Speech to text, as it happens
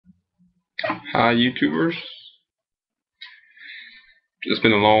Hi YouTubers. It's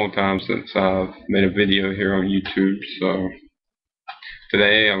been a long time since I've made a video here on YouTube, so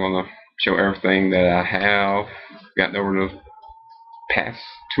today I'm gonna show everything that I have gotten over the past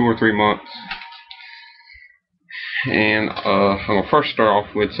 2 or 3 months. And I'm gonna first start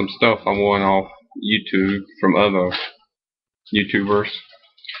off with some stuff I won off YouTube from other YouTubers.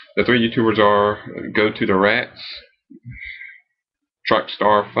 The three YouTubers are Go to the Rats,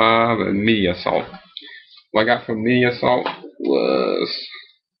 Truckstar 5, and Media Assault. What I got from Media Assault was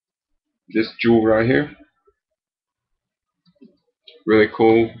this jewel right here. Really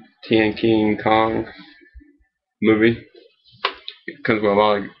cool 10 King Kong movie. It comes with a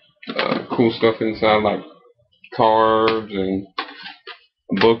lot of cool stuff inside, like cards and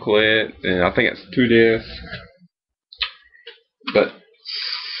a booklet, and I think it's 2 discs. But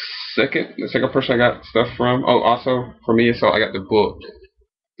the second person I got stuff from, also for me, so I got the book,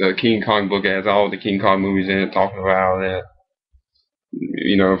 the King Kong book. It has all the King Kong movies in it, talking about it,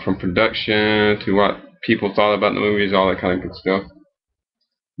 you know, from production to what people thought about the movies, all that kind of good stuff.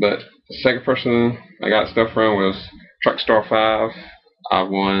 But the second person I got stuff from was Truckstar 5. I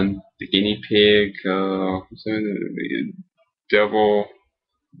won the guinea pig, the devil,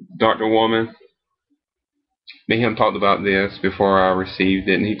 Dr. Woman. Me and him talked about this before I received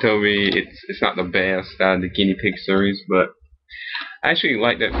it, and he told me it's not the best out of the guinea pig series, but I actually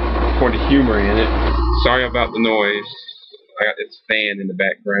liked it for the humor in it. Sorry about the noise. I got this fan in the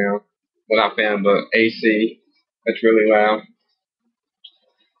background. Well, not fan, but AC. It's really loud.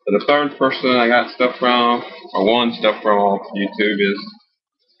 But the third person I got stuff from, or won stuff from off YouTube, is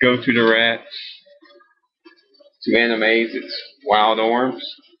Go to the Rats. 2 animes. It's Wild Arms.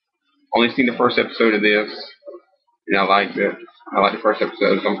 Only seen the first episode of this, and I liked it. I like the first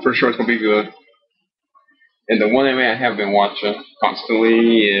episode, so I'm pretty sure it's gonna be good. And the one anime I have been watching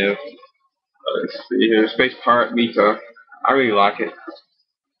constantly is let's see here, Space Pirate Mita. I really like it.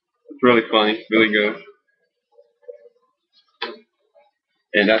 It's really funny, really good.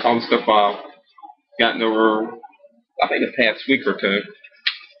 And that's all the stuff I've gotten over, I think, the past week or two.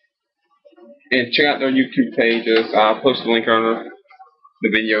 And check out their YouTube pages. I'll post a link under the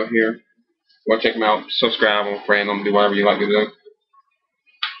video here. Go check them out. Subscribe them, friend them, do whatever you like to do.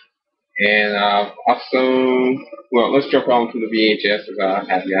 And also, well, let's jump on to the VHSs I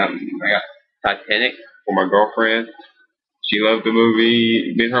have gotten. I got Titanic for my girlfriend. She loved the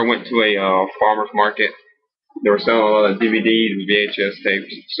movie. Me and her went to a farmer's market. They were selling a lot of DVDs and VHS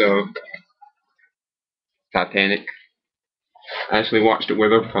tapes. So, Titanic. I actually watched it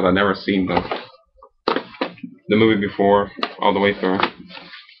with her because I'd never seen the movie before, all the way through.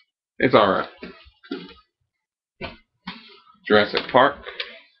 It's alright. Jurassic Park.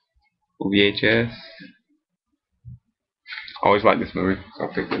 VHS. Always liked this movie, so I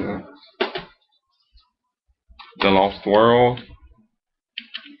picked it up. The Lost World.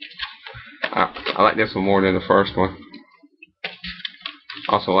 I like this one more than the first one.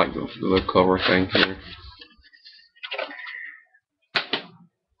 Also like the little cover thing here.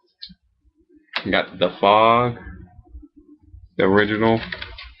 You got The Fog, the original.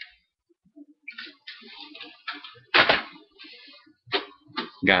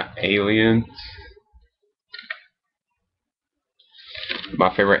 Got Aliens.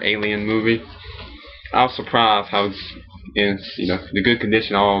 My favorite Alien movie. I was surprised how in the good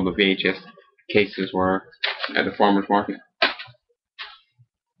condition all the VHS cases were at the farmer's market.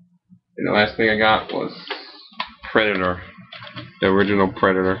 And the last thing I got was Predator, the original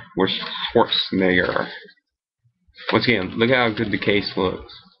Predator with Schwarzenegger. Once again, look how good the case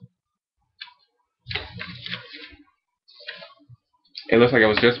looks. It looks like it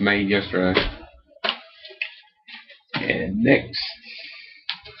was just made yesterday. And next,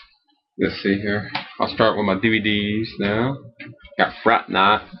 let's see here. I'll start with my DVDs now. Got Frat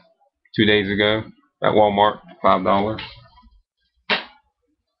Night 2 days ago at Walmart, $5.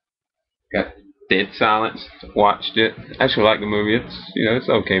 Got Dead Silence. Watched it. Actually like the movie. It's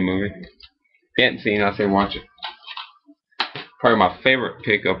an okay movie. If you hadn't seen it, I say watch it. Probably my favorite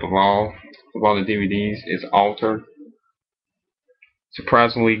pickup of all the DVDs is Altered.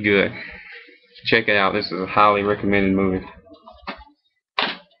 Surprisingly good. Check it out. This is a highly recommended movie.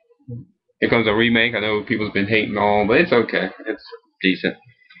 Here comes a remake. I know people's been hating on, but it's okay. It's decent.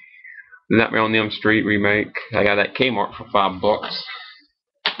 The Nightmare on Elm Street remake. I got that Kmart for $5.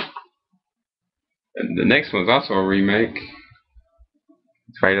 And the next one's also a remake.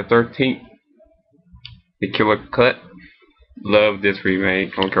 It's Friday the 13th. The Killer Cut. Love this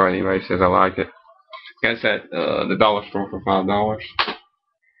remake. I don't care what anybody says. I like it. Got this at the dollar store for $5.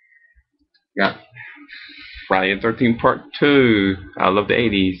 Got Friday the 13th Part 2. I love the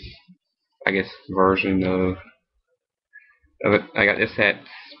 80s. I guess, version of it. I got this at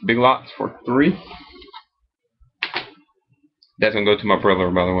Big Lots for $3. That's gonna go to my brother,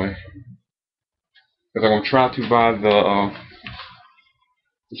 by the way, because I'm gonna try to buy the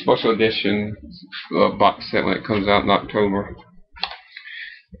special edition box set when it comes out in October.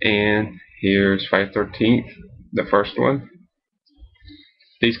 And here's Friday 13th, the first one.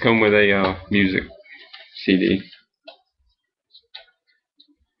 These come with a music CD.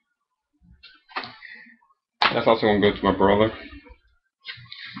 That's also going to go to my brother.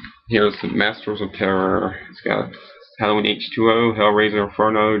 Here's the Masters of Terror. It's got Halloween H2O, Hellraiser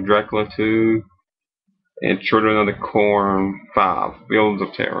Inferno, Dracula 2, and Children of the Corn 5, Fields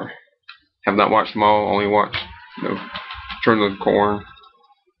of Terror. Have not watched them all, only watched Children of the Corn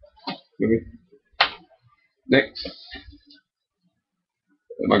movie. Next,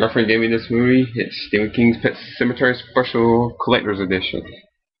 my girlfriend gave me this movie. It's Stephen King's Pet Sematary Special Collector's Edition.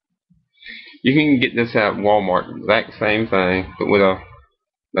 You can get this at Walmart, exact same thing, but with a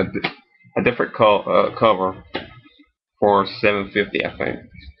different cover for $7.50, I think.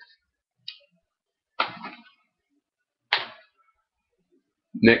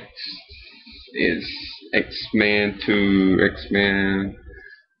 Next is X-Men 2, X-Men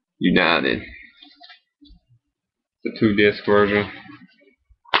United. The 2-disc version.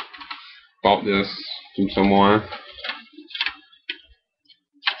 Bought this from someone.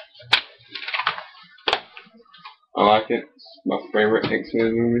 I like it. It's my favorite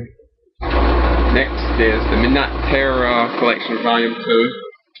X-Men movie. Next is the Midnight Terror Collection Volume 2.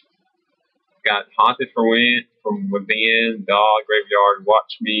 Got Haunted from Within, Dog, Graveyard,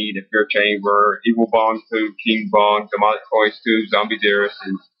 Watch Me, The Fear Chamber, Evil Bong 2, King Bong, Demonic Toys 2, Zombie Dearest,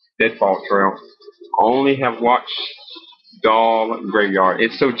 and Deadfall Trail. I only have watched Dog, Graveyard.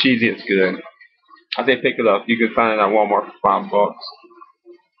 It's so cheesy, it's good. I say pick it up. You can find it at Walmart for $5.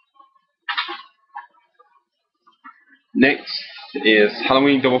 Next is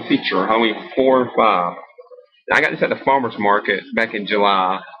Halloween Double Feature, Halloween 4 and 5. I got this at the farmer's market back in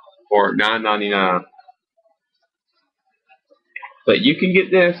July for $9.99. But you can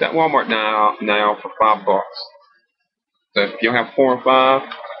get this at Walmart now for $5. So if you don't have 4 and 5,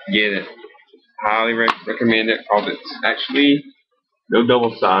 get it. Highly recommend it because it's actually no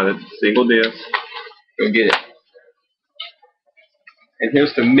double-sided, single disc. Go get it. And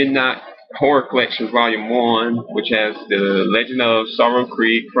here's the Midnight Horror Collection Volume 1, which has the Legend of Sorrow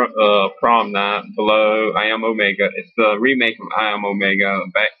Creek, Prom Night, Below, I Am Omega. It's the remake of I Am Omega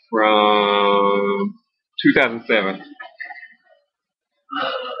back from 2007.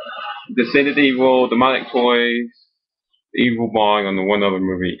 Descendant Evil, Demonic Toys, Evil Bong, and the one other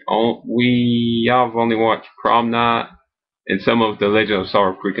movie. I've only watched Prom Night and some of the Legend of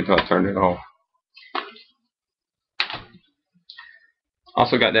Sorrow Creek until I turned it off.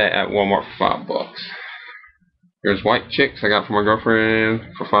 Also got that at Walmart for $5. Here's White Chicks I got from my girlfriend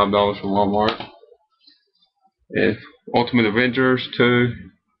for $5 from Walmart. And Ultimate Avengers 2.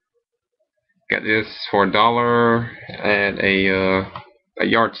 Got this for $1 at a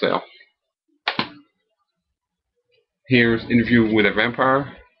yard sale. Here's Interview with a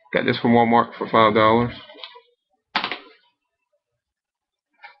Vampire. Got this from Walmart for $5.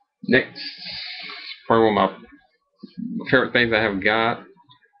 Next, probably one of my favorite things I have got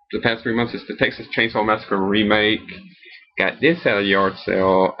the past 3 months is the Texas Chainsaw Massacre remake. Got this at a yard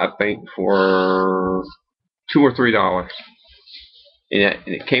sale, I think, for $2 or $3. And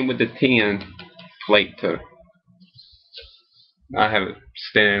it came with the 10 plate too. I have it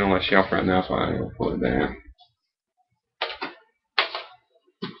standing on my shelf right now, so I'm gonna pull it down.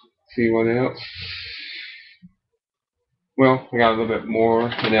 See what else? Well, I got a little bit more,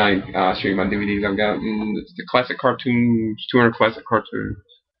 and then I'll show you my DVDs I've got. It's the classic cartoons, 200 classic cartoons.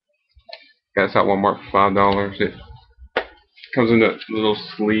 Got this at Walmart for $5. It comes in a little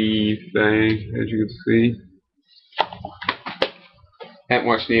sleeve thing, as you can see. Haven't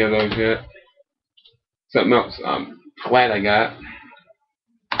watched any of those yet. Something else I'm glad I got.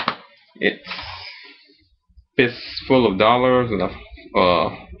 It's Fistful of Dollars, and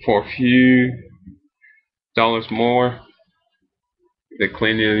for a few dollars more, the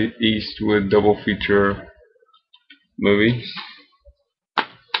Clint Eastwood double feature movie.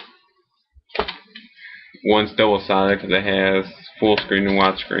 One's double-sided because it has full screen and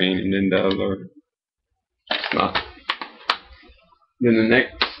widescreen, and then the other it's not. Then the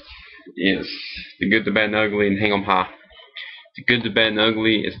next is The Good, the Bad, and Ugly, and Hang 'em High. The Good, the Bad, and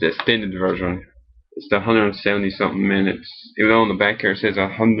Ugly is the extended version. It's the 170-something minutes. Even though on the back here it says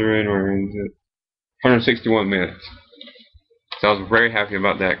 100 or is it 161 minutes. So I was very happy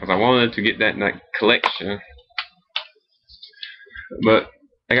about that because I wanted to get that in that collection. But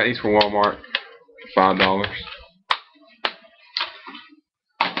I got these from Walmart for $5.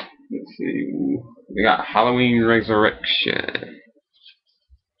 Let's see. We got Halloween Resurrection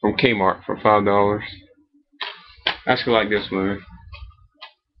from Kmart for $5. I actually like this movie.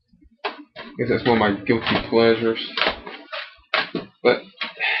 I guess that's one of my guilty pleasures. But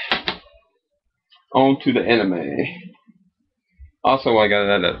on to the anime. Also, I got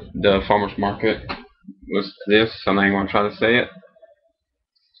at the farmer's market was this. I'm not even going to try to say it.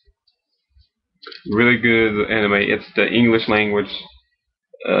 Really good anime. It's the English language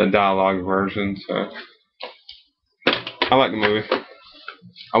dialogue version. So I like the movie.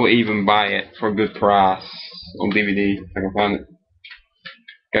 I would even buy it for a good price on DVD if I can find it.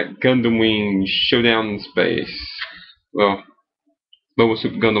 Got Gundam Wing Showdown in Space. Well, Mobile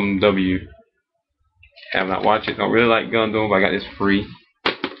Super Gundam W. Have not watched it. Don't really like Gundam, but I got this free.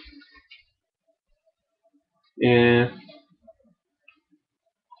 And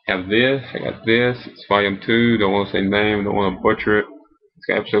have this. I got this. It's volume 2. Don't want to say the name. Don't want to butcher it. It's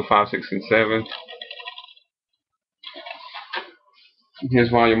got episode 5, 6, and 7. Here's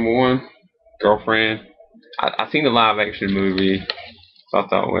volume 1. Girlfriend. I seen the live action movie. So I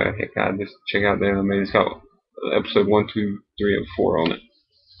thought, well, heck, I just check out the anime. It's got episode 1, 2, 3, and 4 on it.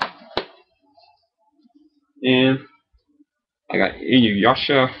 And I got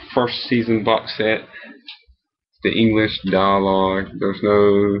Inuyasha first season box set. The English dialogue. There's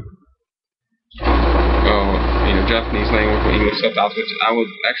no Japanese language or English subtitles, which I would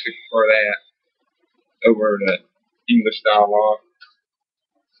actually prefer that over the English dialogue.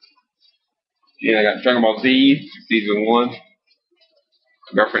 And I got Dragon Ball Z season 1. My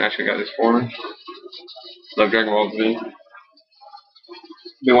girlfriend actually got this for me. Love Dragon Ball Z.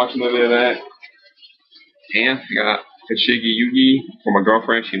 Been watching a little bit of that. And I got Kashigi Yugi for my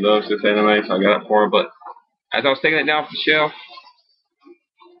girlfriend. She loves this anime, so I got it for her. But as I was taking it down off the shelf,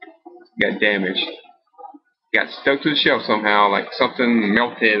 it got damaged. Got stuck to the shelf somehow, like something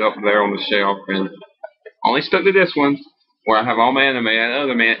melted up there on the shelf, and only stuck to this one, where I have all my anime and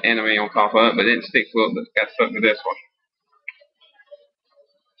other anime on top of it, but it didn't stick to it, but got stuck to this one.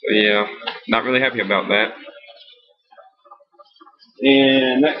 So yeah, not really happy about that.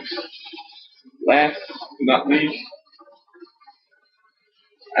 And next, last but not least,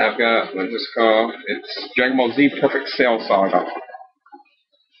 I've got, what's this called? It's Dragon Ball Z Perfect Cell Saga.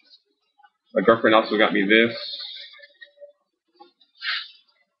 My girlfriend also got me this.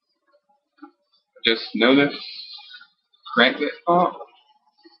 Just noticed. Cracked it up.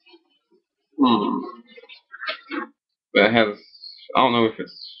 But it has, I don't know if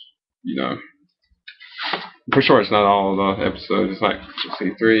it's, for sure it's not all the episodes. It's like, let's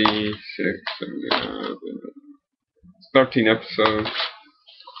see, 3, 6, 7, 13 episodes.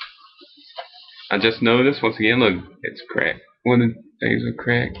 I just noticed, once again, look, it's cracked. One of the things are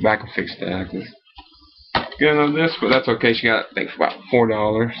cracked, but I can fix that. I just get on this, but that's okay. She got, I think, for about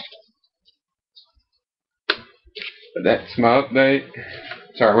 $4. But that's my update.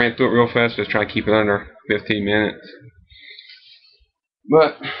 Sorry, I ran through it real fast, just trying to keep it under 15 minutes.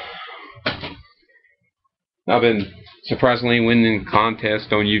 But I've been surprisingly winning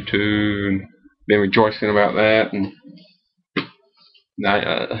contests on YouTube and been rejoicing about that. And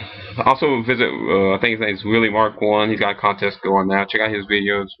I also visit, I think his name's Willie Mark 1. He's got a contest going now. Check out his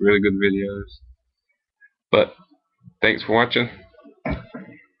videos, really good videos. But thanks for watching.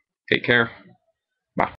 Take care.